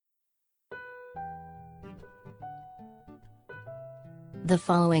The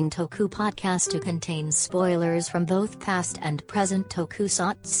following Toku podcast contains spoilers from both past and present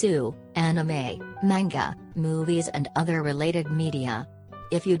tokusatsu, anime, manga, movies and other related media.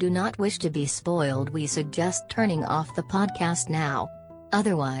 If you do not wish to be spoiled, we suggest turning off the podcast now.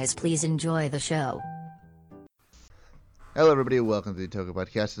 Otherwise, please enjoy the show. Hello everybody, welcome to the Toku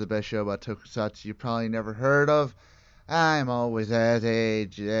Podcast, the best show about tokusatsu you probably never heard of. I'm always as a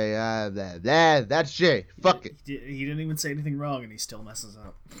J, that's Jay, fuck it. He didn't even say anything wrong and he still messes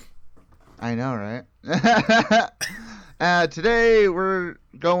up. I know, right? Today we're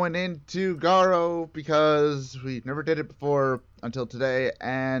going into Garo because we never did it before until today,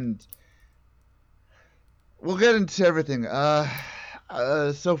 and we'll get into everything.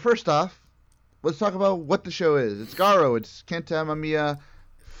 So first off, let's talk about what the show is. It's Garo, it's Kenta Amamiya,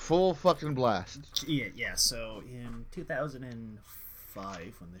 full fucking blast. Yeah, so in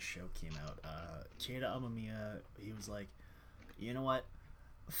 2005 when this show came out, Kenta Amamiya, he was like, you know what?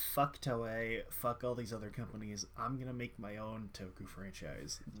 Fuck Toei, fuck all these other companies. I'm gonna make my own Toku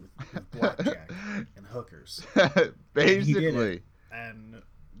franchise with blackjack and hookers. Basically. And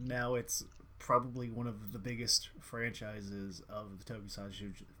now it's probably one of the biggest franchises of the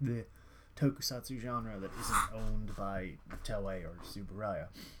tokusatsu genre that isn't owned by Toei or Tsuburaya,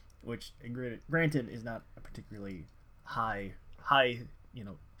 which, granted, is not a particularly highly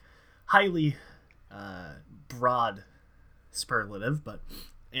broad superlative, but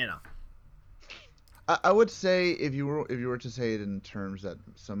you know. I would say if you were to say it in terms that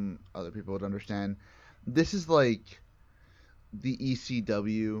some other people would understand, this is like the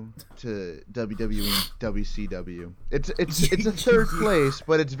ECW to WWE and WCW. It's a third place,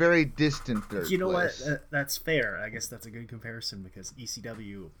 but it's very distant third place. You know what? That's fair. I guess that's a good comparison because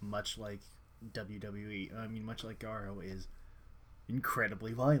ECW, much like WWE, much like Garo, is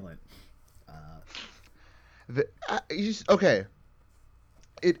incredibly violent. Okay.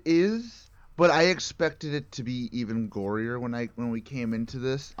 It is, but I expected it to be even gorier when we came into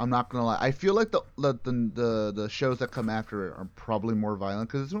this. I'm not gonna lie. I feel like the shows that come after it are probably more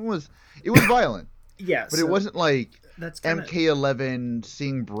violent because this one was violent. Yeah, but it wasn't like that's kinda, MK11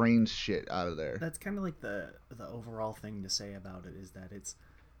 seeing brains shit out of there. That's kind of like the overall thing to say about it is that it's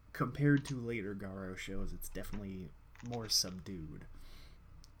compared to later Garo shows, it's definitely more subdued.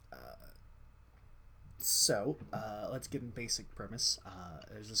 So, let's get in basic premise.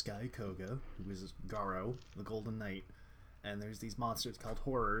 There's this guy, Koga, who is Garo, the Golden Knight, and there's these monsters called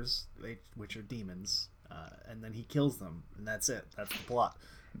horrors, which are demons, and then he kills them, and that's it. That's the plot.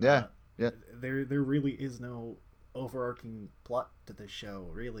 Yeah. There really is no overarching plot to this show,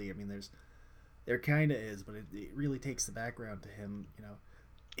 really. I mean, there kind of is, but it really takes the background to him,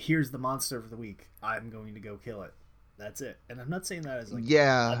 here's the monster of the week. I'm going to go kill it. That's it. And I'm not saying that as like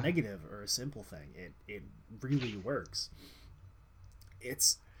a negative or a simple thing. It really works.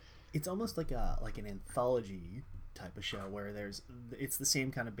 It's almost like an anthology type of show where it's the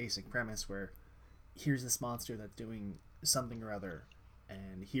same kind of basic premise where here's this monster that's doing something or other,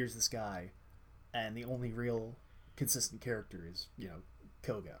 and here's this guy, and the only real consistent character is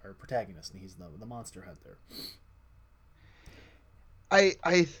Koga, our protagonist, and he's the monster hunter.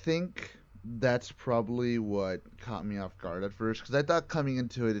 I think that's probably what caught me off guard at first, because I thought coming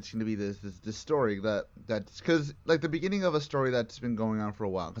into it, it's going to be this story that's because like the beginning of a story that's been going on for a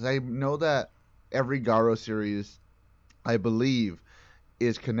while. Because I know that every Garo series, I believe,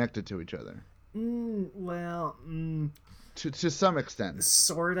 is connected to each other. To some extent,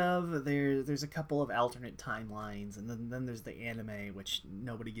 sort of. There's a couple of alternate timelines, and then there's the anime, which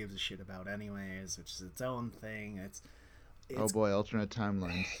nobody gives a shit about anyways, which is its own thing. It's oh boy, alternate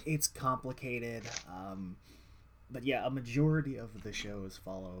timelines. It's complicated, but yeah, a majority of the shows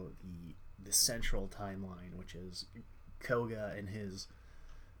follow the central timeline, which is Koga and his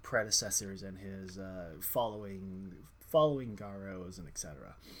predecessors and his following Garos and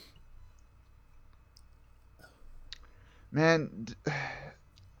etc. Man,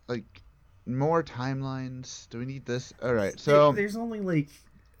 like more timelines. Do we need this? All right, so there's only like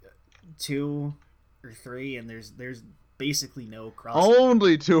 2 or 3, and there's basically no crossover.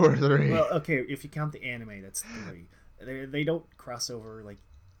 Only 2 or 3. Well, okay, if you count the anime, that's 3. They don't cross over like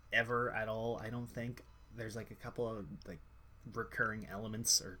ever at all. I don't think. There's like a couple of like recurring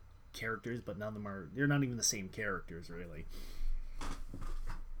elements or characters, but none of them they're not even the same characters really.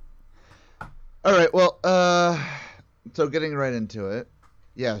 All right, well, so getting right into it.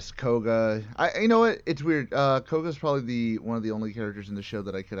 Yes, Koga. You know what? It's weird. Koga's probably one of the only characters in the show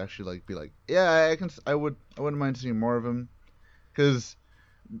that I could actually be like, yeah, I wouldn't mind seeing more of him. Because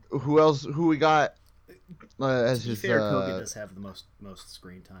who we got as his? Koga does have the most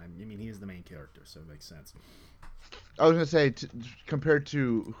screen time. I mean, he is the main character, so it makes sense. I was gonna say, compared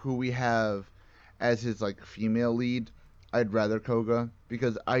to who we have as his like female lead, I'd rather Koga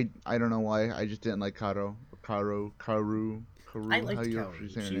because I don't know why I just didn't like I Karu. How liked you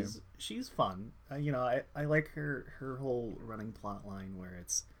Kaoru. say her name? She's fun. I like her whole running plot line where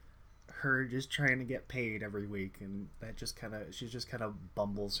it's her just trying to get paid every week, and that just kind of she just kind of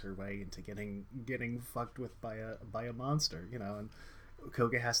bumbles her way into getting fucked with by a monster, and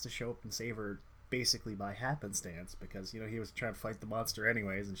Koga has to show up and save her basically by happenstance because he was trying to fight the monster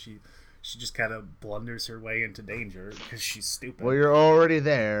anyways, and she just kind of blunders her way into danger because she's stupid. Well, you're already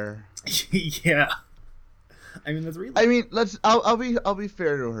there. Yeah. I mean, that's really. I mean, I'll be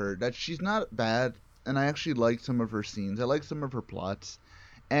fair to her that she's not bad, and I actually like some of her scenes. I like some of her plots,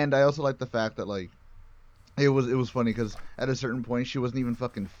 and I also like the fact that like it was funny because at a certain point she wasn't even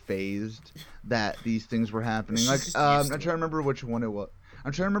fucking phased that these things were happening. Like I'm trying to remember which one it was.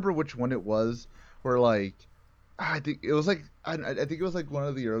 I'm trying to remember which one it was where like I think it was like I think it was like one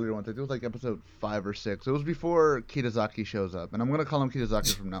of the earlier ones. I think it was like episode 5 or 6. It was before Kitazaki shows up, and I'm gonna call him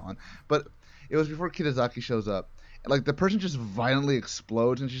Kitazaki from now on. But it was before Kitazaki shows up. And, like the person just violently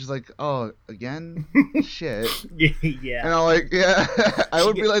explodes, and she's like, "Oh, again? Shit." Yeah. And I'm like, "Yeah, I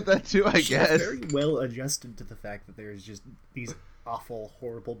would be like that too, I guess." Very well adjusted to the fact that there's just these awful,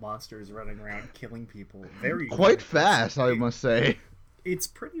 horrible monsters running around killing people. Very quite fast, I must say. It's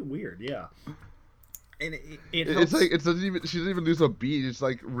pretty weird, yeah. And it's like it doesn't even she doesn't even lose a beat. It's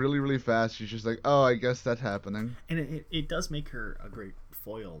like really really fast. She's just like, oh, I guess that's happening. And it does make her a great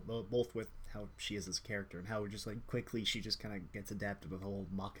foil, both with how she is as a character and how just like quickly she just kind of gets adapted with the whole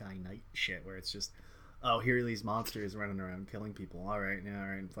Makai Knight shit, where it's just, oh, here are these monsters running around killing people. All right,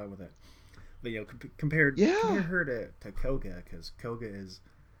 fine with it. But compare her to Koga, because Koga's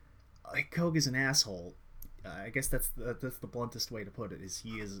an asshole. I guess that's the bluntest way to put it. Is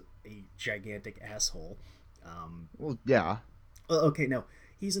he is a gigantic asshole. Well, yeah. Okay, no,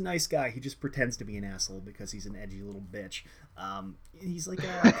 he's a nice guy. He just pretends to be an asshole because he's an edgy little bitch. He's like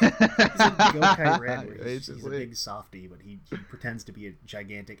Yokai Red, where he's a big softie, but he pretends to be a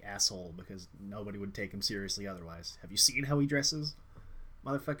gigantic asshole because nobody would take him seriously otherwise. Have you seen how he dresses?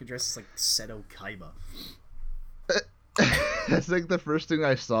 Motherfucker dresses like Seto Kaiba. That's like the first thing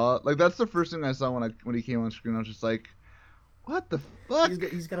I saw. Like that's the first thing I saw when he came on screen. I was just like, "What the fuck?"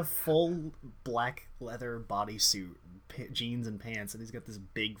 He's got a full black leather bodysuit, jeans and pants, and he's got this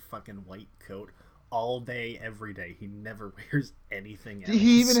big fucking white coat all day, every day. He never wears anything else.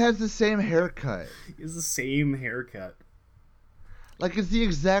 He even has the same haircut. He has the same haircut. Like it's the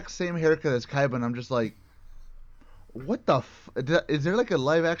exact same haircut as Kaiba, and I'm just like, "What the? Is there like a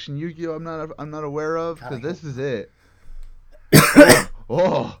live action Yu-Gi-Oh I'm not aware of? Because this is it."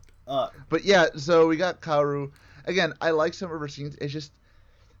 Oh. But yeah, so we got Kaoru. Again, I like some of her scenes. It's just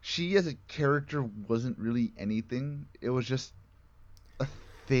she as a character wasn't really anything. It was just a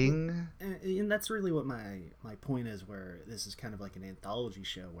thing. And that's really what my point is, where this is kind of like an anthology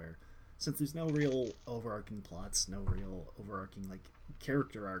show where since there's no real overarching plots, no real overarching like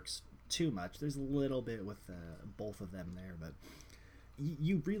character arcs too much, there's a little bit with both of them there, but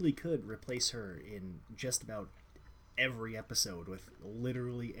you really could replace her in just about every episode with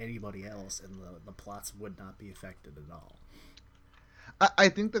literally anybody else, and the plots would not be affected at all. I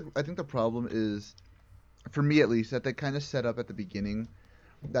think the problem is, for me at least, that they kind of set up at the beginning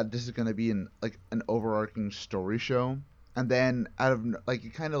that this is going to be an overarching story show, and then out of like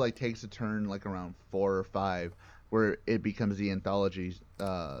it kind of like takes a turn like around 4 or 5 where it becomes the anthology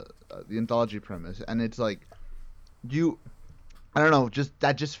premise, and it's like I don't know,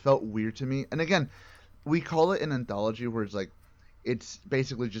 that just felt weird to me. And again, we call it an anthology where it's like it's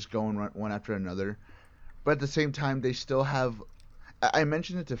basically just going one after another, but at the same time they still have. I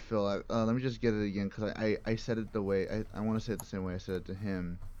mentioned it to Phil. Let me just get it again because I said it the way I want to say it the same way I said it to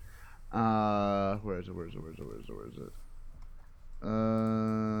him. Where is it?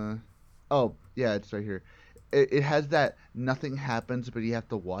 Oh yeah, it's right here. It has that nothing happens, but you have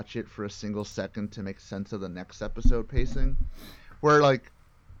to watch it for a single second to make sense of the next episode pacing, where like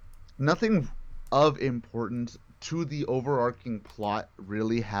nothing of importance to the overarching plot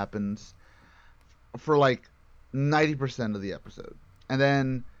really happens for like 90% of the episode, and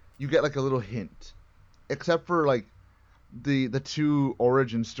then you get like a little hint, except for like the 2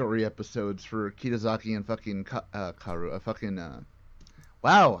 origin story episodes for Kitazaki and fucking Karu.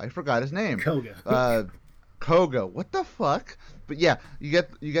 Wow, I forgot his name. Koga. What the fuck? But yeah, you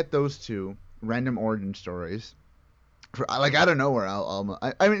get those 2 random origin stories like out of nowhere.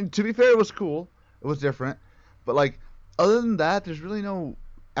 I mean, to be fair, it was cool. It was different, but like other than that, there's really no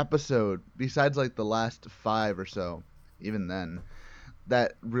episode besides like the last 5 or so, even then,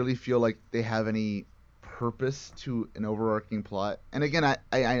 that really feel like they have any purpose to an overarching plot. And again,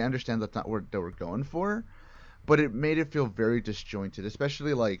 I understand that's not what they were going for, but it made it feel very disjointed,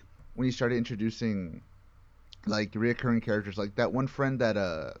 especially like when you started introducing like reoccurring characters, like that one friend that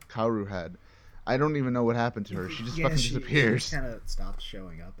Kaoru had. I don't even know what happened to her. She just fucking disappears. She kind of stopped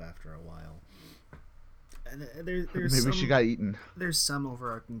showing up after a while. And there's Maybe some, she got eaten. There's some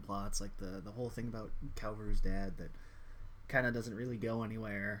overarching plots, like the whole thing about Kaoru's dad that kind of doesn't really go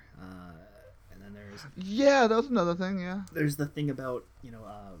anywhere. And then yeah, that was another thing. Yeah, there's the thing about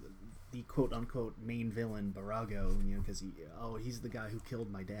the quote unquote main villain Barago, because he's the guy who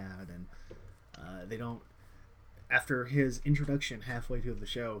killed my dad, and they don't. After his introduction halfway through the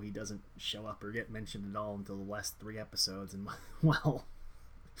show, he doesn't show up or get mentioned at all until the last 3 episodes, and well,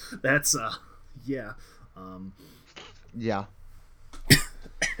 that's yeah. Yeah.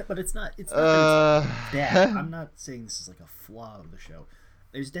 But it's not that it's bad. I'm not saying this is like a flaw of the show.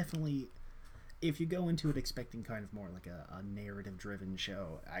 There's definitely, if you go into it expecting kind of more like a narrative-driven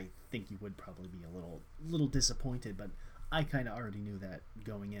show, I think you would probably be a little disappointed. But I kind of already knew that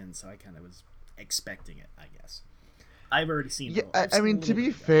going in, so I kind of was expecting it, I guess. I've already seen. Yeah, I mean, to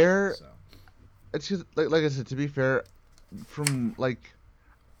be fair, it's just like I said. To be fair, from like,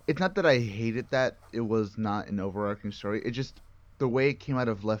 it's not that I hated that it was not an overarching story. It just the way it came out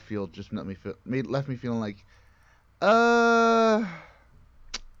of left field just left me feeling like, why?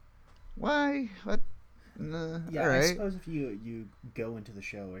 What? Yeah, all right. I suppose if you go into the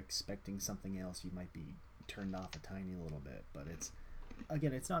show expecting something else, you might be turned off a tiny little bit. But it's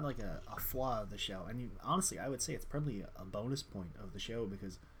not like a flaw of the show. I mean, honestly, I would say it's probably a bonus point of the show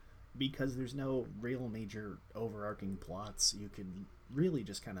because there's no real major overarching plots. You can really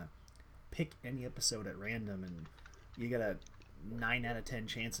just kind of pick any episode at random, and you get a 9 out of 10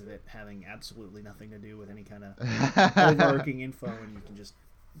 chance of it having absolutely nothing to do with any kind of overarching info, and you can just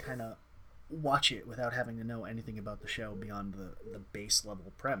kind of watch it without having to know anything about the show beyond the base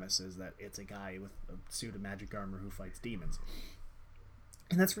level premise is that it's a guy with a suit of magic armor who fights demons.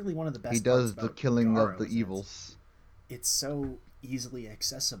 And that's really one of the best. He does parts the killing Garo, of the evils. It's so easily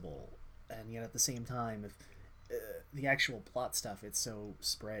accessible, and yet at the same time, if the actual plot stuff, it's so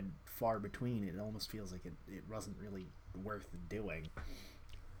spread far between. It almost feels like it wasn't really worth doing.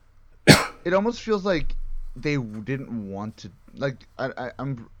 It almost feels like they didn't want to. Like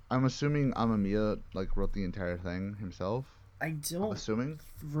I'm assuming Amamiya like wrote the entire thing himself. I don't assuming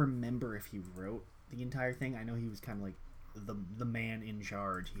remember if he wrote the entire thing. I know he was kind of like the man in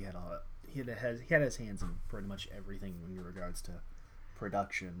charge. He had his hands in pretty much everything in regards to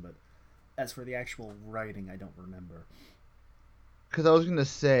production, but as for the actual writing, I don't remember. Because I was gonna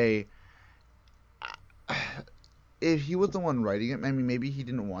say, if he was the one writing it, I mean, maybe he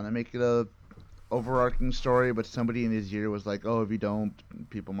didn't want to make it a overarching story, but somebody in his ear was like, "Oh, if you don't,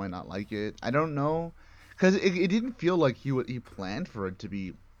 people might not like it." I don't know, because it didn't feel like he planned for it to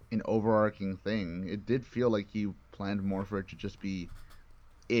be an overarching thing. It did feel like he planned more for it to just be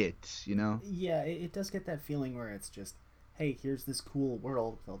it, you know? Yeah, it does get that feeling where it's just, hey, here's this cool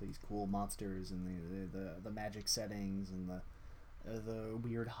world with all these cool monsters and the magic settings and the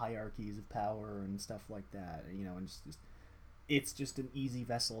weird hierarchies of power and stuff like that, and it's just an easy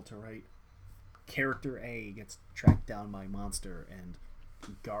vessel to write. Character A gets tracked down by a monster and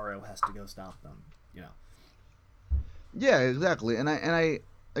Garo has to go stop them, Yeah, exactly. And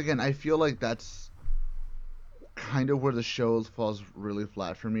I feel like that's kind of where the show falls really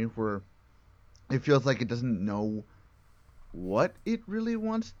flat for me, where it feels like it doesn't know what it really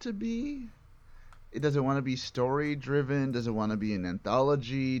wants to be. It doesn't want to be story driven. Does it want to be an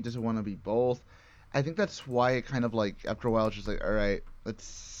anthology? Does it want to be both? I think that's why it kind of like after a while it's just like, all right,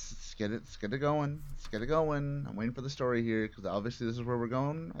 let's get it going. Let's get it going. I'm waiting for the story here because obviously this is where we're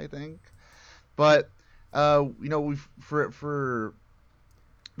going, I think. But for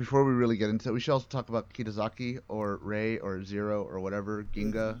before we really get into it, we should also talk about Kitazaki or Rei or Zero or whatever,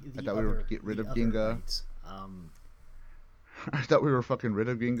 Ginga. I thought we were get rid of Ginga. I thought we were fucking rid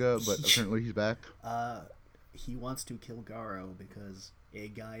of Ginga, but apparently he's back. He wants to kill Garo because a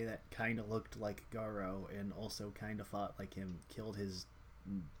guy that kind of looked like Garo and also kind of fought like him killed his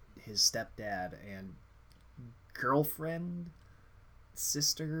stepdad and girlfriend,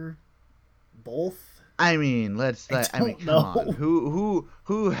 sister, both. I mean, come know. on.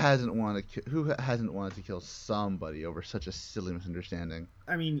 Who hasn't wanted to kill somebody over such a silly misunderstanding?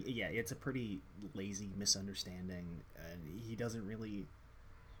 I mean, yeah, it's a pretty lazy misunderstanding, and he doesn't really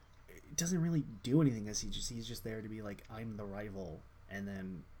do anything. He's just there to be like, I'm the rival, and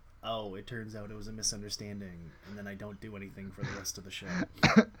then it turns out it was a misunderstanding, and then I don't do anything for the rest of the show.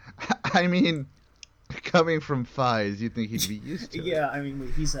 I mean, coming from Fies, you think he'd be used to it. Yeah, I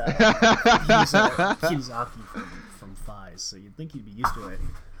mean, he's Kiyosaki from Fies, so you'd think he'd be used to it.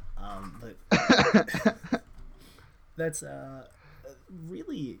 But that's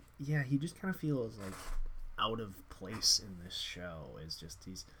really, yeah, he just kind of feels like out of place in this show. Is just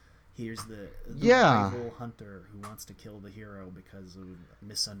here's the rival hunter who wants to kill the hero because of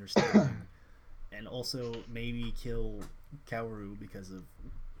misunderstanding, and also maybe kill Kaoru because of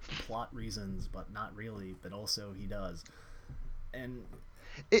plot reasons, but not really. But also he does, and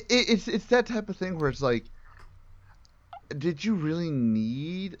it's that type of thing where it's like, did you really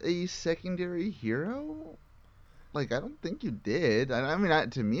need a secondary hero? Like, I don't think you did. I mean,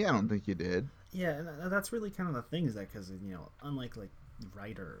 to me, I don't think you did. yeah, and that's really kind of the thing, is that because unlike like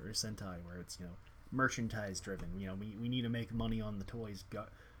Rider or Sentai, where it's merchandise driven, we need to make money on the toys.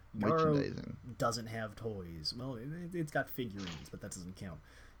 Garo doesn't have toys. Well, it's got figurines, but that doesn't count.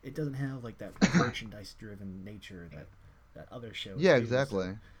 It doesn't have like that merchandise driven nature that other shows Yeah, do. exactly.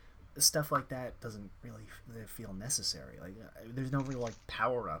 So stuff like that doesn't really feel necessary. Like there's no real like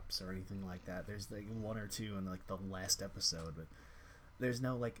power ups or anything like that. There's like one or two in like the last episode, but there's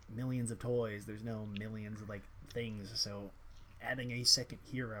no like millions of toys. There's no millions of like things. So adding a second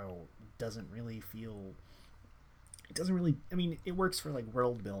hero doesn't really feel. It doesn't really. I mean, it works for like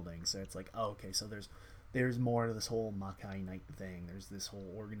world building. So it's like, oh, okay, so there's more to this whole Makai Knight thing. There's this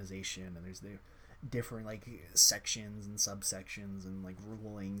whole organization, and there's the different like sections and subsections and like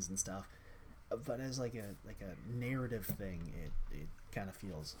rulings and stuff. But as like a narrative thing, it kind of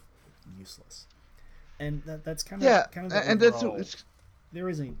feels useless. And that's kind of the and overall, that's there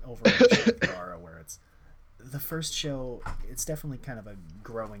is an overall issue with Garo where it's the first show. It's definitely kind of a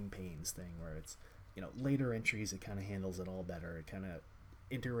growing pains thing where it's later entries, it kind of handles it all better. It kind of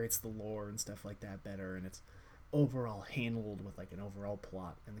integrates the lore and stuff like that better, and it's overall handled with like an overall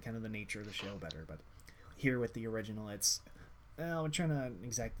plot and kind of the nature of the show better. But here with the original, it's we're trying to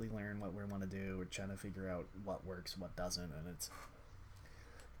exactly learn what we want to do. We're trying to figure out what works, what doesn't, and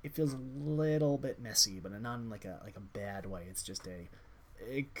it feels a little bit messy, but not in like a bad way. It's just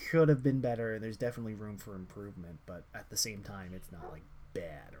it could have been better. There's definitely room for improvement, but at the same time, it's not like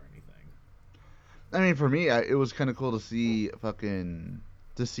bad or anything. I mean, for me, it was kind of cool to see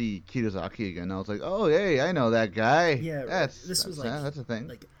Kitazaki again. I was like, oh, hey, I know that guy. Yeah, that's a thing.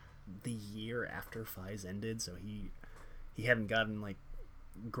 Like the year after Fies ended, so he hadn't gotten like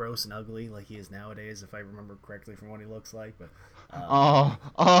gross and ugly like he is nowadays, if I remember correctly from what he looks like. But I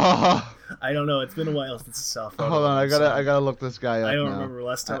don't know. It's been a while since I saw a photo. Hold on, I gotta look this guy up. I don't now. remember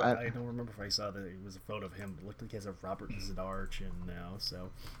last time. I don't remember if I saw that it was a photo of him. It looked like he has a Robert Zadar chin now. So.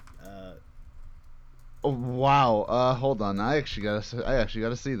 Oh, wow. Hold on. I actually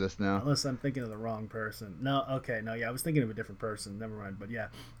gotta see this now. Unless I'm thinking of the wrong person. No. Okay. No. Yeah, I was thinking of a different person. Never mind. But yeah.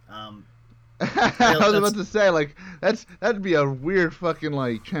 I was about to say, like, that'd be a weird fucking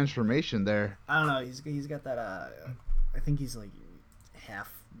like transformation there. I don't know. He's got that. I think he's like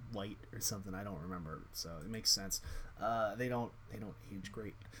half white or something. I don't remember. So it makes sense. They don't age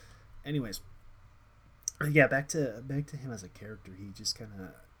great. Anyways. Yeah. Back to him as a character. He just kind of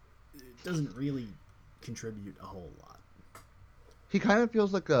doesn't really contribute a whole lot. He kind of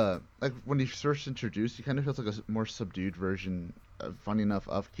feels like when he's first introduced, he kind of feels like a more subdued version, funny enough,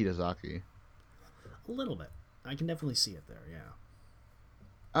 of Kitazaki. A little bit. I can definitely see it there, yeah.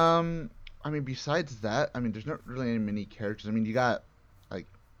 I mean, besides that, I mean, there's not really many characters. I mean, you got like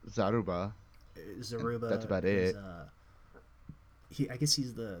Zaruba. That's about it. I guess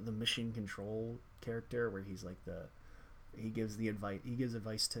he's the mission control character where he's like he gives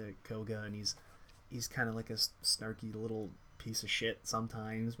advice to Koga, and he's kind of like a snarky little piece of shit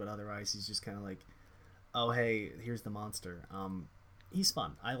sometimes, but otherwise he's just kind of like, oh hey, here's the monster. He's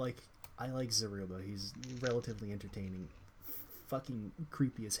fun. I like Zaruba. He's relatively entertaining. Fucking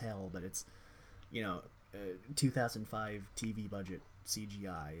creepy as hell, but it's 2005 TV budget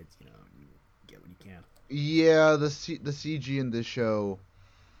CGI. It's you get what you can. Yeah, the CG in this show,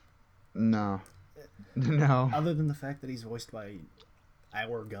 no. Other than the fact that he's voiced by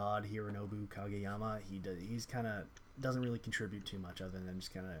our god Hironobu Kageyama, he's kind of doesn't really contribute too much other than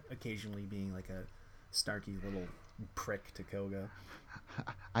just kind of occasionally being like a snarky little prick to Koga.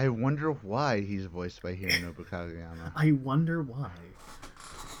 I wonder why he's voiced by Hironobu Kageyama. I wonder why.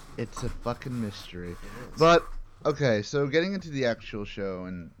 It's a fucking mystery. But okay, so getting into the actual show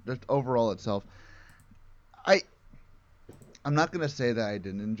and just overall itself, I'm not gonna say that I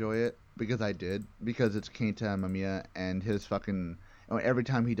didn't enjoy it, because I did, because it's Kenta Mamiya and his fucking every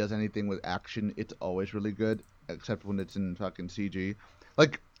time he does anything with action, it's always really good, except when it's in fucking CG.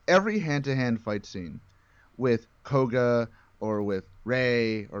 Like every hand-to-hand fight scene with Koga or with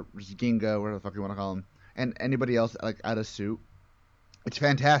Rei or Ginga, whatever the fuck you want to call him, and anybody else like out of suit. It's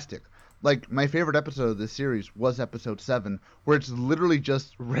fantastic. Like my favorite episode of this series was episode 7, where it's literally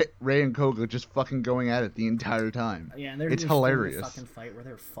just Ray and Koga just fucking going at it the entire time. Yeah, and they're It's just doing hilarious. a fucking fight where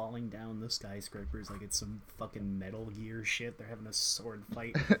they're falling down the skyscrapers like it's some fucking Metal Gear shit. They're having a sword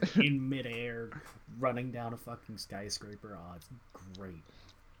fight in midair, running down a fucking skyscraper. Oh, it's great.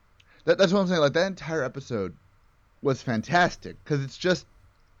 That's what I'm saying. Like that entire episode was fantastic because it's just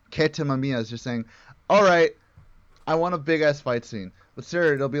Keta Mamiya is just saying, "All right, I want a big ass fight scene, but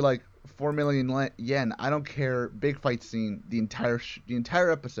sir, it'll be like 4 million yen. I don't care. Big fight scene the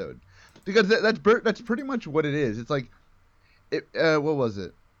entire episode, because that's pretty much what it is. It's like, what was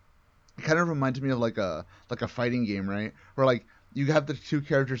it? It kind of reminds me of like a fighting game, right? Where like you have the two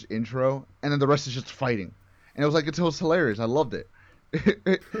characters intro, and then the rest is just fighting, and it was hilarious. I loved it.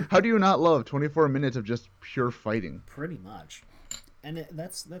 How do you not love 24 minutes of just pure fighting? Pretty much. And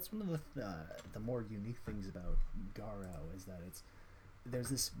that's one of the more unique things about Garo is that there's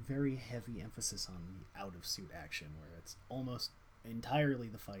this very heavy emphasis on the out of suit action where it's almost entirely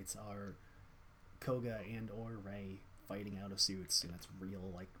the fights are Koga and or Ray fighting out of suits, and it's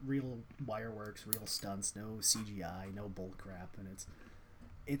real wire works, real stunts, no CGI, no bull crap, and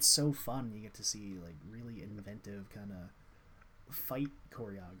it's so fun. You get to see like really inventive kind of fight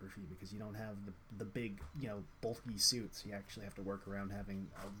choreography because you don't have the big, bulky suits. You actually have to work around having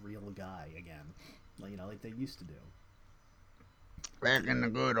a real guy again, like they used to do Back in the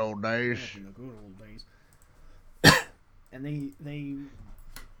good old days. And they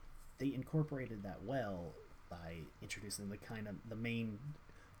incorporated that well by introducing the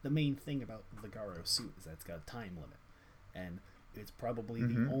main thing about the Garo suit is that it's got a time limit, and it's probably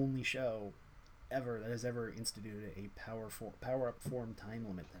the only show ever that has ever instituted a power up form time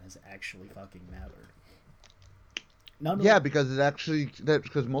limit that has actually fucking mattered.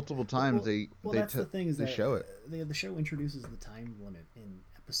 Because multiple times they show it. The show introduces the time limit in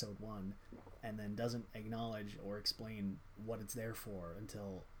episode 1, and then doesn't acknowledge or explain what it's there for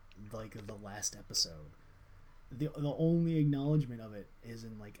until like the last episode. The only acknowledgement of it is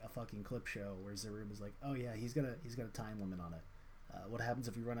in like a fucking clip show where Zaruba is like, oh yeah, he's got a time limit on it. What happens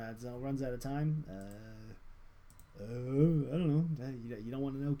if he runs out of time? I don't know. You don't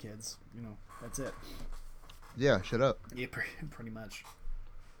want to know, kids. That's it. Yeah, shut up. Yeah, pretty much.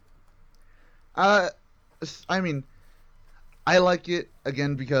 I mean, I like it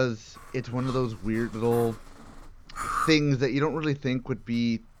again because it's one of those weird little things that you don't really think would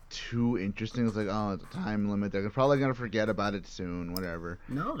be too interesting. It's like, oh, it's a time limit. They're probably gonna forget about it soon. Whatever.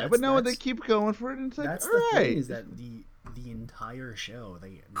 No, but no, they keep going for it. And it's like, that's all the right. thing is that the entire show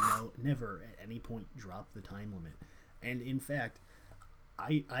they never at any point drop the time limit, and in fact,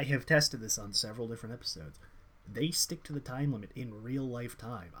 I have tested this on several different episodes. They stick to the time limit in real life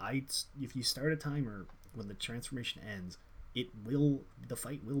time. If you start a timer when the transformation ends, the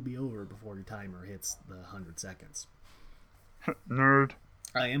fight will be over before your timer hits the 100 seconds. Nerd.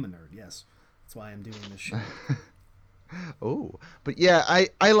 I am a nerd, yes. That's why I'm doing this show. Oh, but yeah,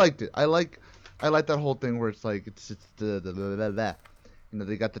 I liked it. I like that whole thing where it's like it's the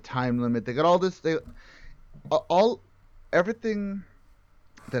they got the time limit. They got all this. Everything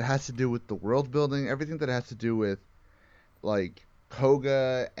that has to do with the world building, everything that has to do with like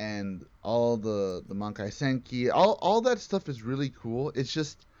Koga and all the Mankai Senki, all that stuff is really cool. It's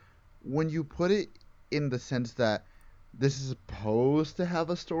just when you put it in the sense that this is supposed to have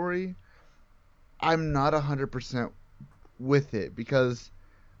a story, I'm not 100% with it because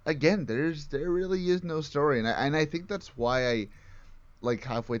again, there really is no story, and I think that's why I like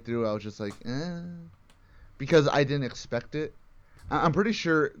halfway through I was just like, because I didn't expect it. I'm pretty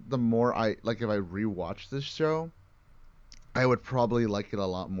sure the more if I rewatch this show, I would probably like it a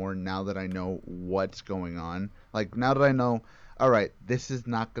lot more now that I know what's going on. Like now that I know, all right, this is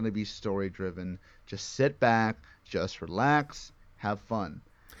not going to be story driven. Just sit back, just relax, have fun.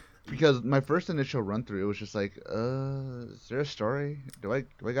 Because my first initial run through, it was just like, is there a story? Do I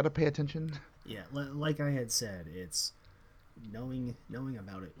gotta pay attention? Yeah, like I had said, it's knowing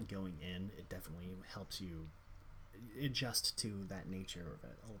about it going in. It definitely helps you adjust to that nature of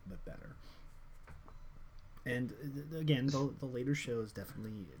it a little bit better. And again, the later shows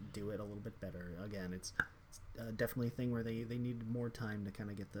definitely do it a little bit better. Again, it's definitely a thing where they needed more time to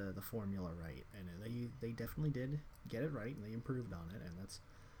kind of get the formula right, and they definitely did get it right, and they improved on it, and that's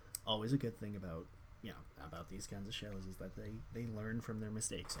always a good thing about these kinds of shows is that they learn from their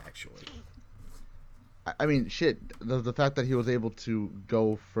mistakes actually. I mean, shit, the fact that he was able to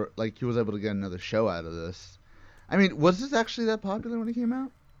go for he was able to get another show out of this. I mean, was this actually that popular when it came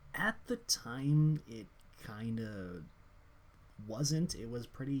out? At the time, it kind of wasn't. It was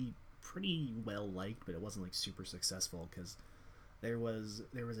pretty pretty well liked, but it wasn't like super successful because there was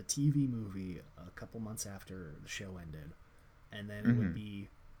a TV movie a couple months after the show ended, and then it would be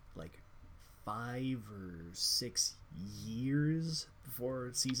like 5 or 6 years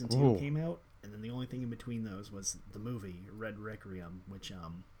before season 2 came out, and then the only thing in between those was the movie Red Requiem, which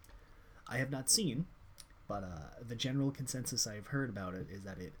I have not seen, but the general consensus I've heard about it is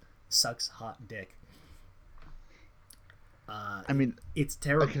that it sucks hot dick. I mean, it's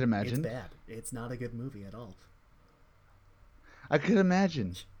terrible. I can imagine. It's bad. It's not a good movie at all. I could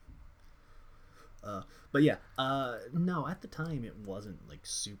imagine. But yeah, no, at the time it wasn't like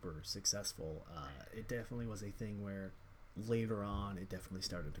super successful. It definitely was a thing where later on it definitely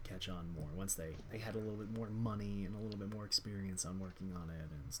started to catch on more once they had a little bit more money and a little bit more experience on working on it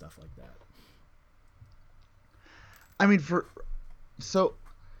and stuff like that. I mean,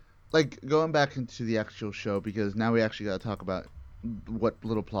 like, going back into the actual show, because now we actually got to talk about what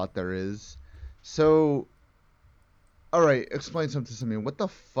little plot there is. So, alright, explain something to me. What the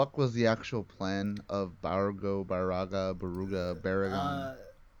fuck was the actual plan of Baraga, Baragon?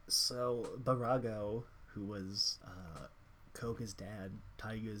 So, Barago, who was Koga's dad,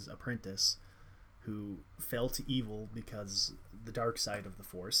 Taiga's apprentice, who fell to evil because the dark side of the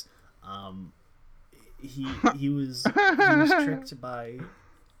Force, he was tricked by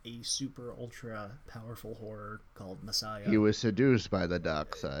a super ultra powerful horror called Messiah. He was seduced by the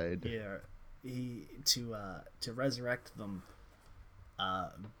dark side. Yeah, to resurrect them,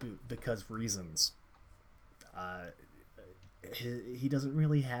 because of reasons. He doesn't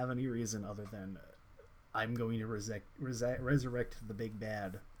really have any reason other than I'm going to resurrect the big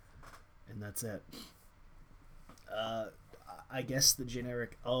bad, and that's it. I guess the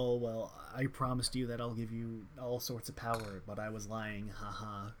generic, oh, well, I promised you that I'll give you all sorts of power, but I was lying,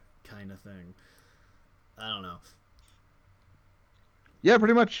 haha, kind of thing. I don't know. Yeah,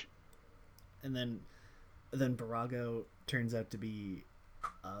 pretty much. And then Barago turns out to be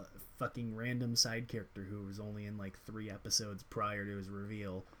a fucking random side character who was only in like 3 episodes prior to his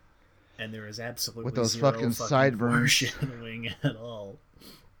reveal, and there is absolutely with those zero fucking sideburns foreshadowing at all.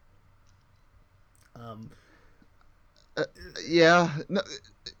 Yeah. No.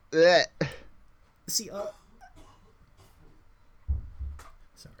 See,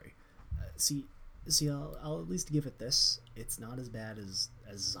 sorry. I'll at least give it this. It's not as bad as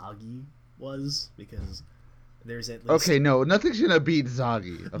Zagi was, because there's at least... Okay, no, nothing's gonna beat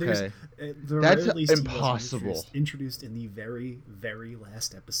Zagi. Okay, that's impossible. Introduced in the very, very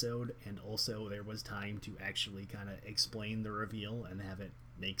last episode, and also there was time to actually kind of explain the reveal and have it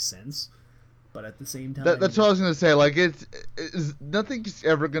make sense. But at the same time, that's what I was gonna say. Like, it's nothing's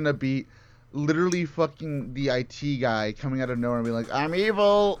ever gonna beat literally fucking the IT guy coming out of nowhere and being like, "I'm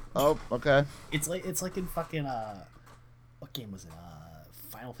evil." Oh, okay. It's like in fucking what game was it?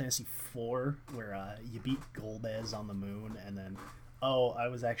 Final Fantasy IV, where you beat Golbez on the moon, and then I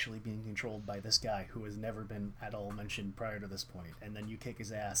was actually being controlled by this guy who has never been at all mentioned prior to this point, and then you kick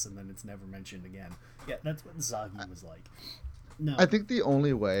his ass, and then it's never mentioned again. Yeah, that's what Zagi was like. No. I think the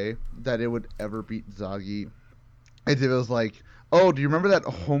only way that it would ever beat Zagi is if it was like, oh, do you remember that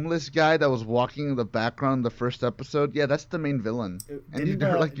homeless guy that was walking in the background in the first episode? Yeah, that's the main villain. And you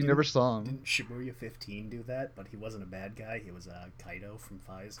never saw him. Didn't Shibuya 15 do that? But he wasn't a bad guy. He was Kaido from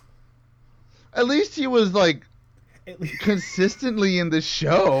Faiz. At least he was like consistently in the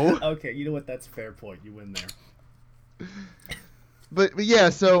show. Okay, you know what? That's a fair point. You win there. But yeah,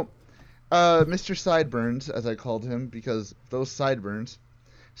 so Mr. Sideburns, as I called him, because those sideburns.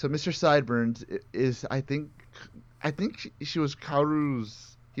 So Mr. Sideburns is, I think she was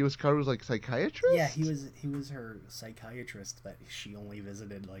Kaoru's. He was Kaoru's like psychiatrist. Yeah, he was her psychiatrist that she only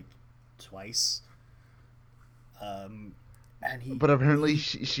visited like twice. But apparently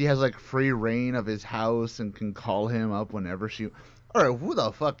she has like free reign of his house and can call him up whenever she. All right, who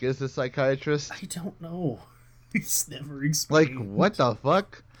the fuck is this psychiatrist? I don't know. He's never explained. Like, what the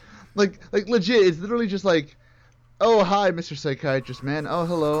fuck? Like legit, it's literally just like, oh, hi, Mr. Psychiatrist, man. Oh,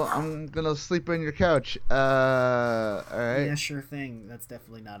 hello. I'm gonna sleep on your couch. All right. Yeah, sure thing. That's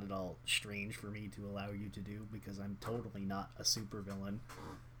definitely not at all strange for me to allow you to do, because I'm totally not a supervillain.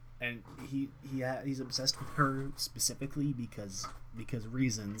 And he's obsessed with her specifically because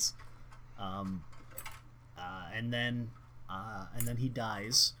reasons. And then he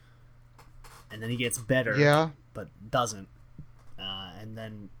dies. And then he gets better. Yeah. But doesn't. And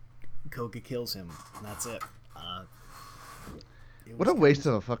then Koga kills him, and that's it. What a waste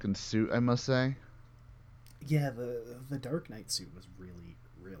of a fucking suit, I must say. Yeah, the Dark Knight suit was really,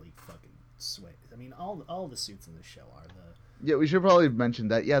 really fucking sweet. I mean, all the suits in this show are the... Yeah, we should probably mention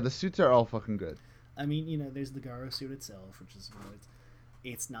that. Yeah, the suits are all fucking good. I mean, there's the Garo suit itself, which is,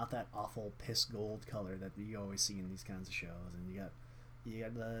 it's not that awful piss gold color that you always see in these kinds of shows. And you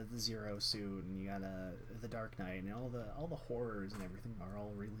got the Zero suit, and you got the Dark Knight, and all the horrors and everything are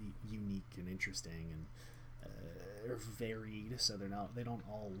all really unique and interesting and are varied. So they don't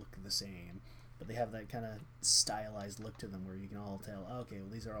all look the same, but they have that kind of stylized look to them where you can all tell, oh, okay, well,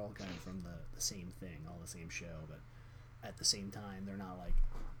 these are all kind of from the same thing, all the same show, but at the same time, they're not like,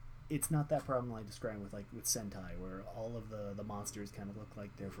 it's not that problem I described with Sentai, where all of the monsters kind of look like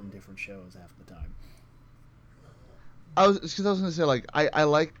they're from different shows half the time. I was gonna say, like, I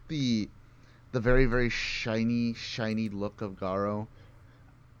like the very, very shiny look of Garo,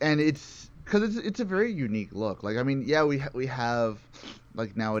 and it's because it's a very unique look. Like, I mean, yeah, we have,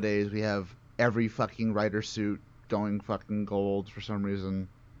 like, nowadays we have every fucking rider suit going fucking gold for some reason.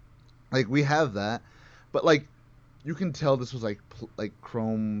 Like, we have that, but like, you can tell this was like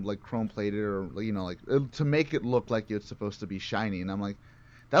chrome plated, or, you know, like, to make it look like it's supposed to be shiny, and I'm like,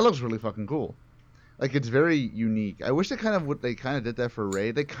 that looks really fucking cool. Like, it's very unique. I wish they kind of did that for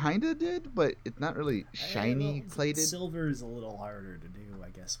Ray. They kind of did, but it's not really shiny plated. Silver is a little harder to do, I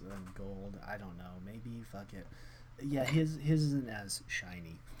guess, than gold. I don't know. Maybe fuck it. Yeah, his isn't as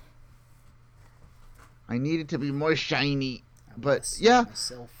shiny. I need it to be more shiny, but yeah.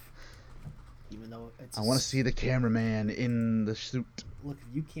 Myself, even though it's I want to see the cameraman in the suit. Look,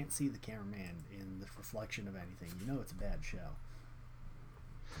 if you can't see the cameraman in the reflection of anything, you know it's a bad show.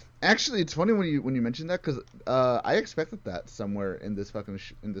 Actually, it's funny when you mentioned that, because I expected that somewhere in this fucking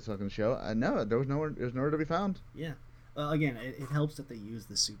show. No, there was nowhere to be found. Yeah. Again, it helps that they use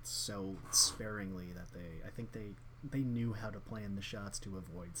the suits so sparingly that I think they knew how to plan the shots to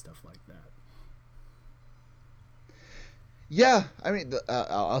avoid stuff like that. Yeah, I mean,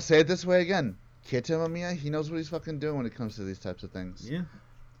 I'll say it this way again. Kita Mamiya, he knows what he's fucking doing when it comes to these types of things. Yeah.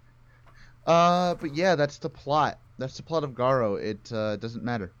 But yeah, that's the plot. That's the plot of Garo. It doesn't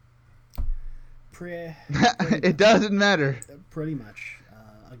matter. It doesn't matter. Pretty much.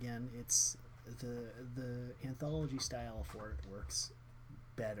 Again, it's the anthology style for it works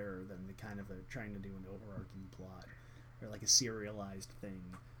better than the kind of trying to do an overarching plot or like a serialized thing.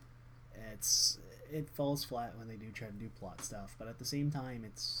 It falls flat when they do try to do plot stuff, but at the same time,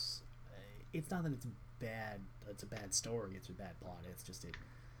 it's not that it's bad. It's a bad story. It's a bad plot. It's just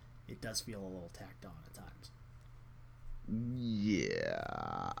it does feel a little tacked on at times.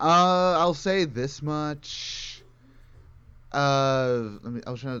 Yeah. I'll say this much. I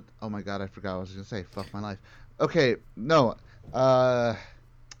was trying to. Oh my god, I forgot what I was gonna say. Fuck my life. Okay, no. God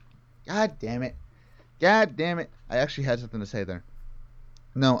damn it. I actually had something to say there.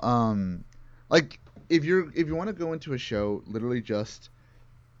 No. Like, if you want to go into a show literally just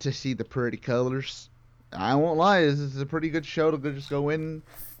to see the pretty colors, I won't lie. This is a pretty good show to just go in,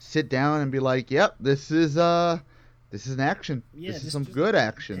 sit down, and be like, "Yep, this is an action. Yeah, this is just some good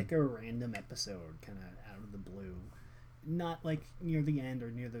action." Pick a random episode, kind of out of the blue, not like near the end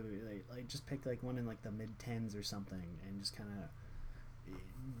or near the like. Just pick like one in like the mid-10s or something, and just kind of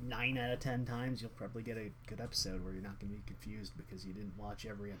 9 out of 10 times you'll probably get a good episode where you're not going to be confused because you didn't watch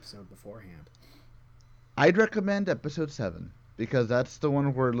every episode beforehand. I'd recommend episode 7 because that's the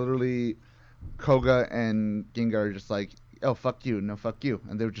one where literally Koga and Gengar are just like, "Oh, fuck you, no, fuck you,"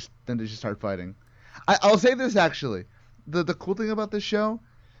 and they just start fighting. I'll say this actually, the cool thing about this show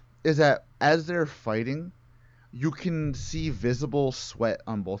is that as they're fighting, you can see visible sweat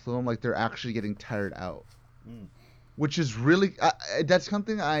on both of them, like they're actually getting tired out, which is really that's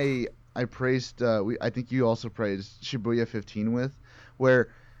something I praised. I think you also praised Shibuya 15 with, where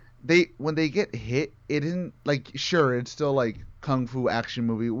when they get hit, it isn't like, sure, it's still like kung fu action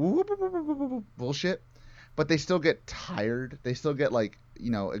movie bullshit, but they still get tired. They still get, like,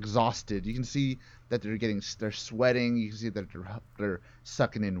 you know, exhausted. You can see that they're sweating. You can see that they're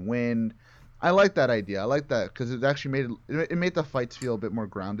sucking in wind. I like that idea. I like that because it actually made the fights feel a bit more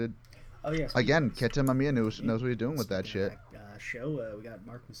grounded. Oh yeah. Again, Keta Mamiya knows what he's doing with that shit. Show we got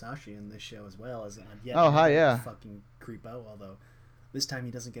Mark Musashi in this show as well as fucking creepo. Although this time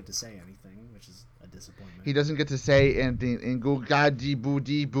he doesn't get to say anything, which is a disappointment. He doesn't get to say anything in Gugadi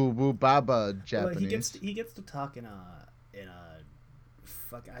Budi Boo Boo Baba Japanese. Well, he gets to talk in a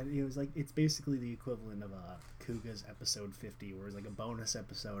it was like, it's basically the equivalent of Kuga's episode 50, where it's like a bonus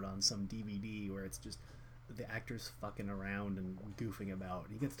episode on some DVD where it's just the actors fucking around and goofing about.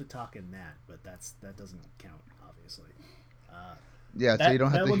 He gets to talk in that, but that doesn't count, obviously. So you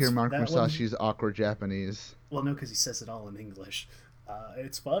don't have to hear Mark Musashi's awkward Japanese. Well, no, because he says it all in English.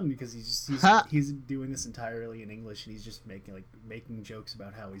 It's fun because he's doing this entirely in English, and he's just making jokes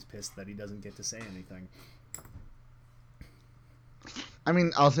about how he's pissed that he doesn't get to say anything. I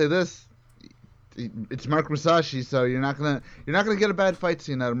mean, I'll say this: it's Mark Musashi, so you're not gonna get a bad fight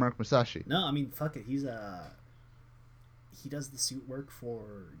scene out of Mark Musashi. No, I mean, fuck it. He does the suit work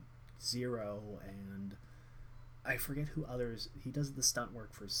for Zero, and I forget who others. He does the stunt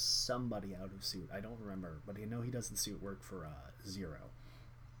work for somebody out of suit. I don't remember, but I know he does the suit work for Zero.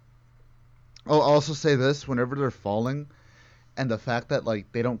 I'll also say this: whenever they're falling, and the fact that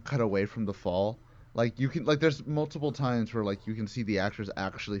like they don't cut away from the fall, like you can like there's multiple times where like you can see the actors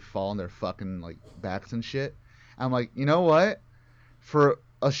actually fall on their fucking like backs and shit. I'm like, you know what? For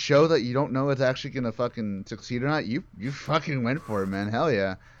a show that you don't know it's actually gonna fucking succeed or not, you fucking went for it, man. Hell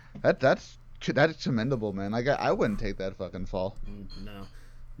yeah, that's commendable, man. Like I wouldn't take that fucking fall. No,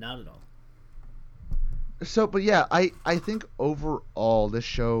 not at all. So, but yeah, I think overall this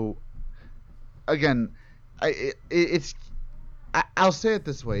show, again, I'll say it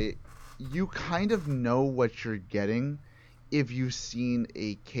this way: you kind of know what you're getting if you've seen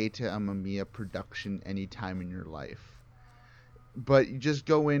a Keita Amamiya production any time in your life. But you just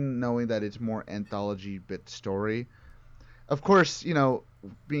go in knowing that it's more anthology bit story. Of course, you know,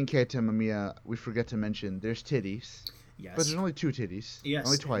 being Keita Amamiya, we forget to mention there's titties. Yes. But there's only 2 titties. Yes.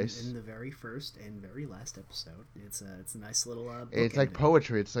 Only twice. In the very first and very last episode, it's a nice little. It's like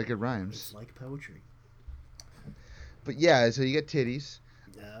poetry. It's like it rhymes. It's like poetry. But yeah, so you get titties.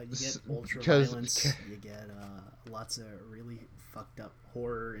 You get ultra violence. You get lots of really fucked up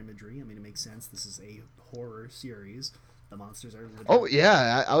horror imagery. I mean, it makes sense. This is a horror series. The monsters are. Oh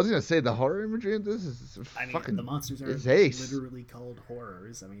yeah, I was gonna say the horror imagery in this is fucking. The monsters are literally called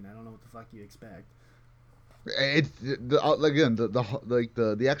horrors. I mean, I don't know what the fuck you expect. It's again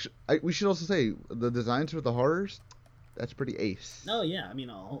the actual. We should also say the designs for the horrors. That's pretty ace. Oh yeah, I mean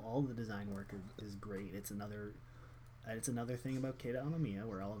all the design work is great. It's another thing about Keita Amamiya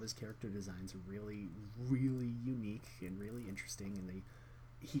where all of his character designs are really really unique and really interesting, and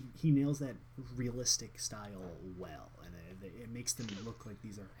he nails that realistic style well, and it makes them look like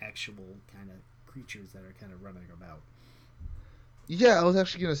these are actual kind of creatures that are kind of running about. Yeah, I was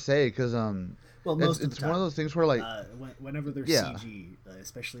actually gonna say because well, most it's of the time, one of those things where like whenever they're CG,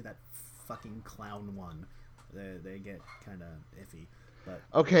 especially that fucking clown one, they get kind of iffy. But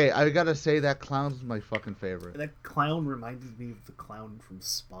okay, I gotta say that clown's my fucking favorite. That clown reminded me of the clown from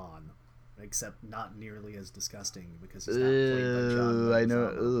Spawn, except not nearly as disgusting because he's not played by John Leguizamo. I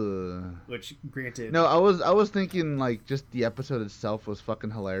know. Which, granted, no, I was thinking like just the episode itself was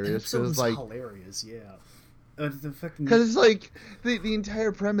fucking hilarious because it's like hilarious, yeah. Because it's like the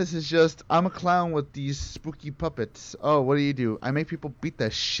entire premise is just I'm a clown with these spooky puppets. Oh, what do? I make people beat the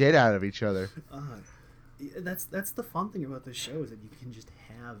shit out of each other. That's the fun thing about this show is that you can just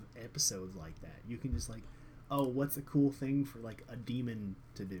have episodes like that. You can just like, oh, what's a cool thing for like a demon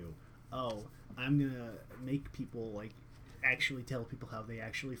to do? Oh, I'm gonna make people like actually tell people how they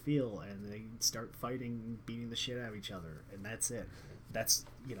actually feel, and they start fighting, beating the shit out of each other, and that's it. That's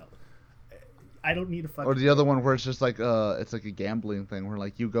I don't need a fucking. Or the other one where it's just like it's like a gambling thing where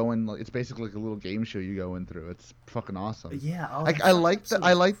like you go in, like, it's basically like a little game show you go in through. It's fucking awesome. Yeah, I like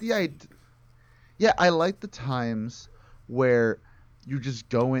the idea. Yeah, I like the times where you just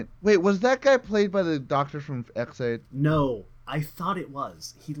go in. Wait, was that guy played by the doctor from X-Aid? No, I thought it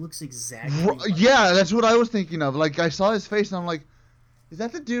was. He looks exactly. Like yeah, that's what I was thinking of. Like I saw his face and I'm like, is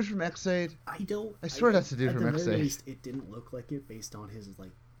that the dude from X-Aid? I swear that's the dude from X-Aid. At the very least, X-Aid. it didn't look like it based on his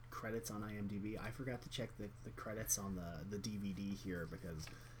like credits on IMDb. I forgot to check the credits on the DVD here because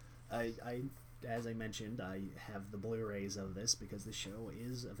I as I mentioned, I have the Blu-rays of this because the show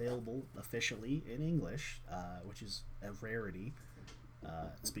is available officially in English, which is a rarity.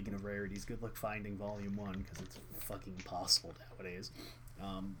 Speaking of rarities, good luck finding Volume 1 because it's fucking impossible nowadays.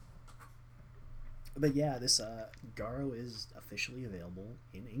 But yeah, this Garo is officially available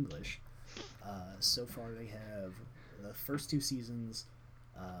in English. So far they have the first 2 seasons,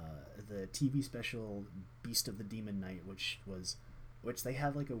 the TV special Beast of the Demon Knight, which they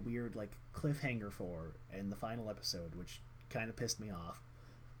have like a weird like cliffhanger for in the final episode, which kind of pissed me off.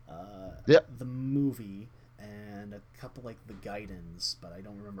 The movie and a couple like the guidance, but I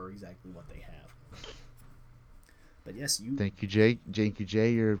don't remember exactly what they have. But yes, you. Thank you, Jay. Thank you,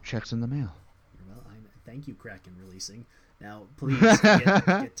 Jay. Your check's in the mail. Well, thank you, Kraken Releasing. Now, please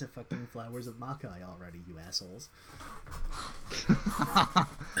get to fucking Flowers of Makai already, you assholes.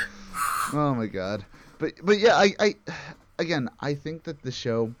 Oh my god. But yeah, I think that the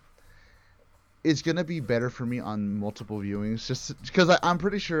show is gonna be better for me on multiple viewings, just because I'm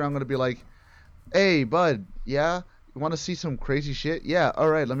pretty sure I'm gonna be like, hey bud, yeah, you want to see some crazy shit? Yeah, all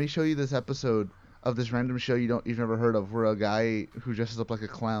right, let me show you this episode of this random show you've never heard of, where a guy who dresses up like a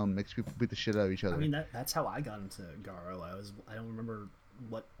clown makes people beat the shit out of each other. I mean, that's how I got into Garo. I don't remember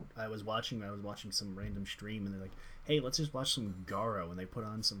what I was watching. I was watching some random stream, and they're like, "Hey, let's just watch some Garo," and they put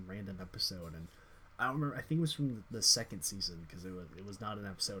on some random episode, and I don't remember. I think it was from the second season because it was not an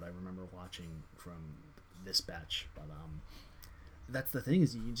episode I remember watching from this batch. But that's the thing,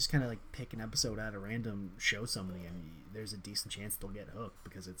 is you just kind of like pick an episode out of random, show somebody, and there's a decent chance they'll get hooked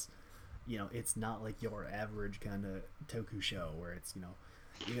because it's, you know, it's not like your average kind of toku show where it's, you know,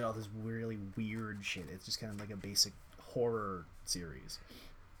 you get all this really weird shit. It's just kind of like a basic horror series.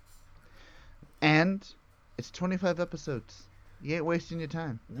 And it's 25 episodes. You ain't wasting your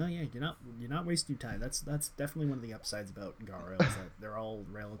time. No, yeah, you're not wasting your time. That's definitely one of the upsides about Garo, is that they're all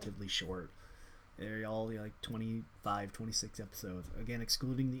relatively short. They're all like 25, 26 episodes. Again,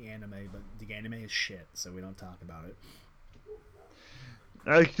 excluding the anime, but the anime is shit, so we don't talk about it.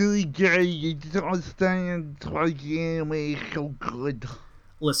 Actually, Gary, you don't understand why the anime is so good.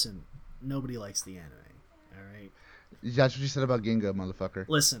 Listen, nobody likes the anime, alright? That's what you said about Ginga, motherfucker.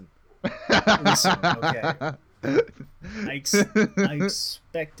 Listen, okay. I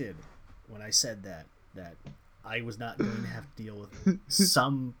expected when I said that I was not going to have to deal with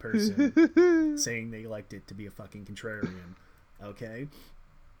some person saying they liked it to be a fucking contrarian, okay?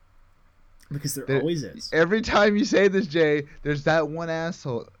 Because there always is. Every time you say this, Jay, there's that one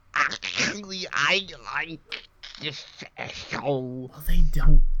asshole. Actually, I like this show. Well, they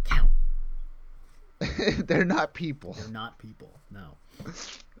don't count. They're not people. They're not people, no.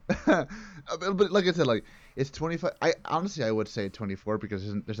 But like I said, like, it's 25. I honestly would say 24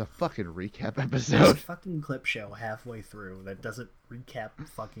 because there's a fucking recap episode. There's a fucking clip show halfway through that doesn't recap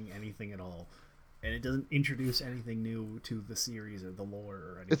fucking anything at all, and it doesn't introduce anything new to the series or the lore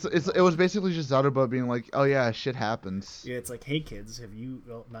or anything. It was basically just Zaruba being like, oh yeah, shit happens. Yeah, it's like, hey kids, have you?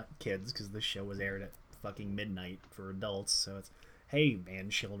 Well, not kids, because this show was aired at fucking midnight for adults. So it's, hey man,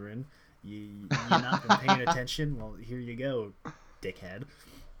 children, you're not been paying attention. Well, here you go, dickhead.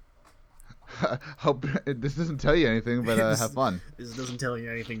 Hope this doesn't tell you anything, but have fun. This doesn't tell you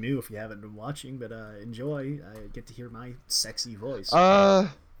anything new if you haven't been watching, but enjoy. I get to hear my sexy voice.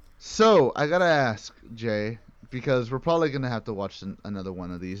 So I gotta ask, Jay, because we're probably gonna have to watch another one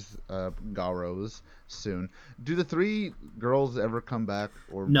of these Garos soon. Do the three girls ever come back,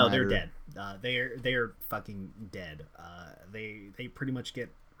 or no? matter? They're dead. They're fucking dead. They pretty much get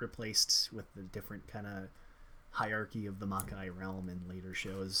replaced with the different kind of hierarchy of the Makai realm in later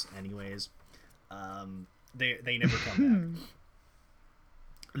shows, anyways. They never come back.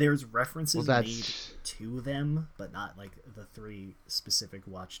 There's references made to them, but not like the three specific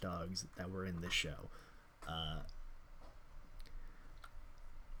watchdogs that were in this show.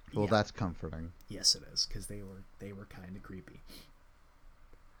 Well, that's comforting. Yes, it is, because they were kind of creepy.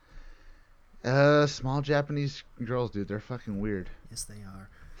 Small Japanese girls, dude, they're fucking weird. Yes, they are.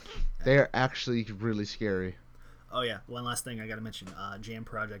 They're actually really scary. Oh yeah, one last thing I gotta mention. Jam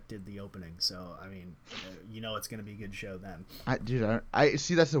Project did the opening, so I mean, you know it's gonna be a good show then. I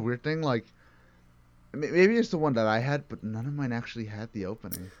see. That's a weird thing. Like, maybe it's the one that I had, but none of mine actually had the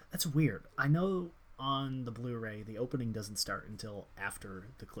opening. That's weird. I know on the Blu-ray the opening doesn't start until after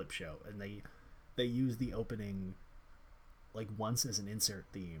the clip show, and they use the opening like once as an insert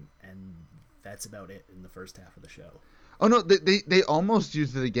theme, and that's about it in the first half of the show. Oh no, they almost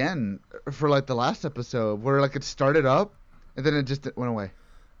used it again for like the last episode where like it started up and then it just went away.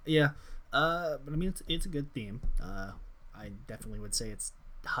 Yeah, but I mean it's a good theme. I definitely would say it's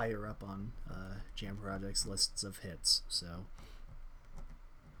higher up on Jam Project's lists of hits. So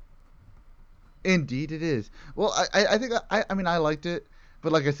indeed it is. Well, I think I mean I liked it,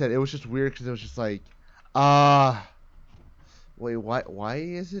 but like I said, it was just weird because it was just like wait, why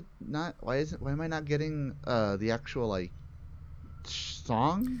is it not? Why am I not getting the actual like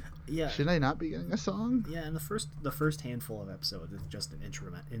song? Yeah. Should I not be getting a song? Yeah, and the first handful of episodes is just an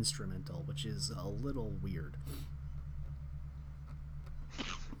instrumental, which is a little weird.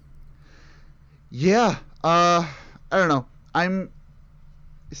 Yeah. I don't know. I'm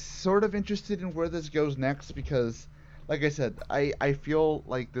sort of interested in where this goes next because, like I said, I feel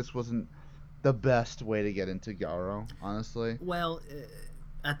like this wasn't the best way to get into Garo, honestly. Well,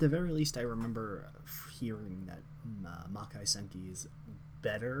 at the very least, I remember hearing that Makai Senki is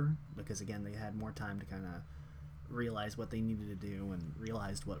better because, again, they had more time to kind of realize what they needed to do and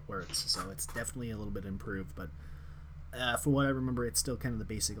realized what works. So it's definitely a little bit improved. But for what I remember, it's still kind of the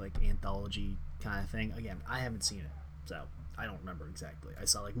basic like anthology kind of thing. Again, I haven't seen it, so I don't remember exactly. I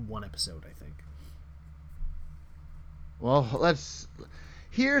saw like one episode, I think. Well,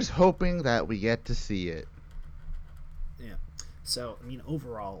 here's hoping that we get to see it. Yeah. So, I mean,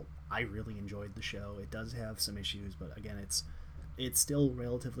 overall, I really enjoyed the show. It does have some issues, but again, it's it's still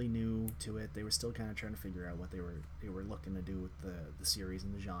relatively new to it. They were still kind of trying to figure out what they were looking to do with the series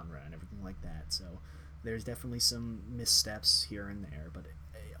and the genre and everything like that. So there's definitely some missteps here and there, but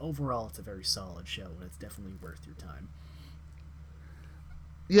overall, it's a very solid show, and it's definitely worth your time.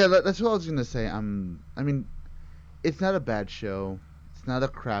 Yeah, that's what I was gonna say. I mean, it's not a bad show. It's not a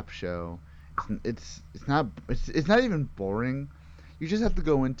crap show. It's not even boring. You just have to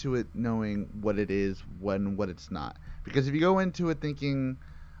go into it knowing what it is, what it's not. Because if you go into it thinking,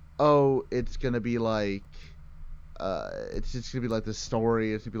 oh, it's gonna be like, it's just gonna be like this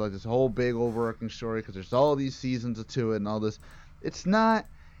story. It's gonna be like this whole big overarching story because there's all these seasons to it and all this. It's not,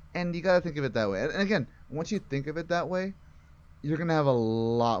 and you gotta think of it that way. And again, once you think of it that way, you're gonna have a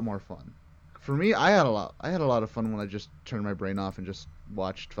lot more fun. For me, I had a lot of fun when I just turned my brain off and just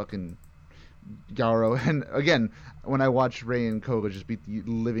watched fucking Garo. And again, when I watched Ray and Koga just beat the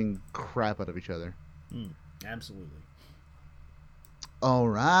living crap out of each other. Absolutely. All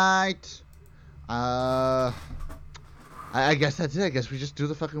right. I guess that's it. I guess we just do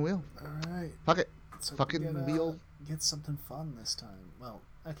the fucking wheel. All right. Fuck it. So Fucking wheel. Get something fun this time. Well,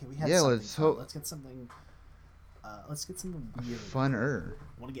 okay, we had Yeah, something let's fun. hope. Let's get something. Let's get something weird. Funner.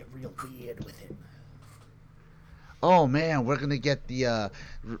 I want to get real weird with it. Oh man, we're gonna get the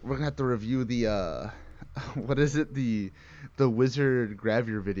we're gonna have to review the what is it, the wizard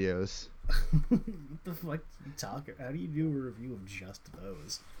gravure videos. What the fuck you talking? How do you do a review of just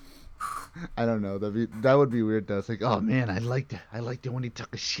those? I don't know. That would be weird though. It's like, oh man, I liked it when he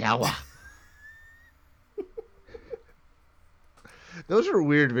took a shower. Those were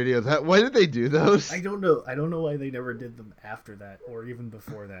weird videos. Why did they do those? I don't know. I don't know why they never did them after that or even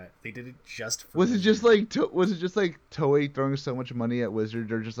before that. They did it just for. Was it just like Toei throwing so much money at Wizard?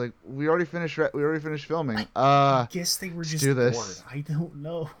 They're just like, we already finished filming. I guess they were let's just do this. bored. I don't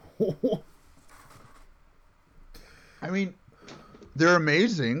know. I mean, they're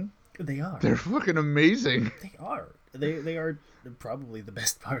amazing. They are. They're fucking amazing. They are. They are probably the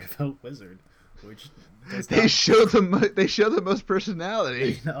best part about Wizard, which does They not... show the most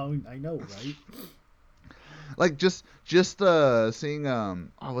personality. I know, right? Like just seeing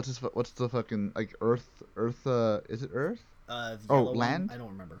what's the fucking like Earth is it Earth? Land? I don't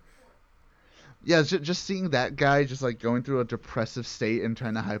remember. Yeah, just seeing that guy just like going through a depressive state and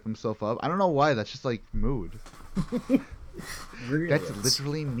trying to hype himself up. I don't know why. That's just like mood. Really That's is.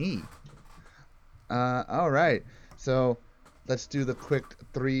 literally me. All right. So let's do the quick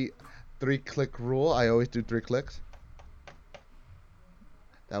three click rule. I always do 3 clicks.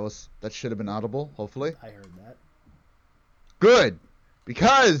 That should have been audible, hopefully. I heard that. Good,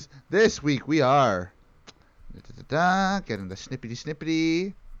 because this week we are getting the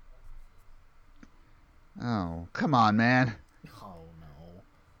snippety. Oh, come on, man. Oh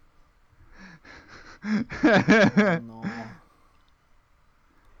no. No.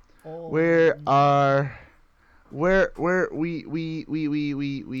 Oh, We're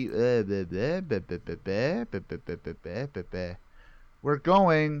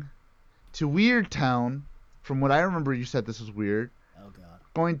going to Weird Town. From what I remember, you said this was weird. Oh god.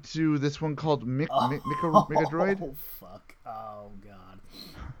 Going to this one called Micadroid. Oh fuck. Oh god.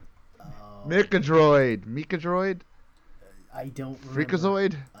 Oh, Micadroid. I don't remember.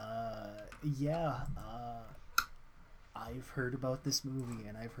 Freakazoid. Yeah. I've heard about this movie,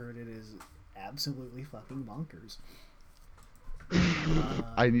 and I've heard it is absolutely fucking bonkers.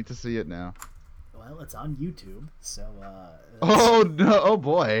 I need to see it now. Well, it's on YouTube, so Oh no! Oh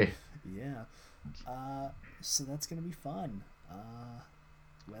boy. yeah. So that's gonna be fun.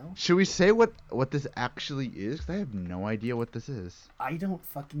 Well, Should we say what this actually is? 'Cause I have no idea what this is. I don't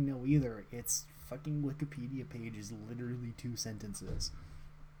fucking know either. Its fucking Wikipedia page is literally 2 sentences.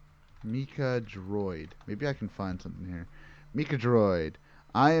 Micadroid. Maybe I can find something here. Micadroid.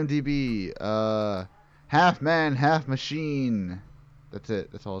 IMDb. Half man, half machine. That's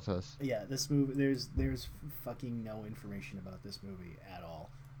it. That's all it says. Yeah, this movie. There's fucking no information about this movie at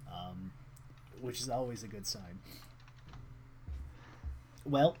all, which is always a good sign.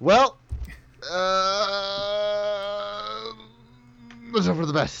 Well, let's hope for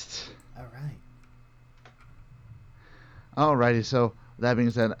the best. all right. Alrighty, so that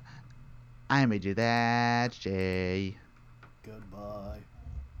being said, I made you that, Jay. Goodbye.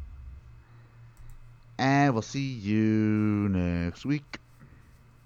 And we'll see you next week.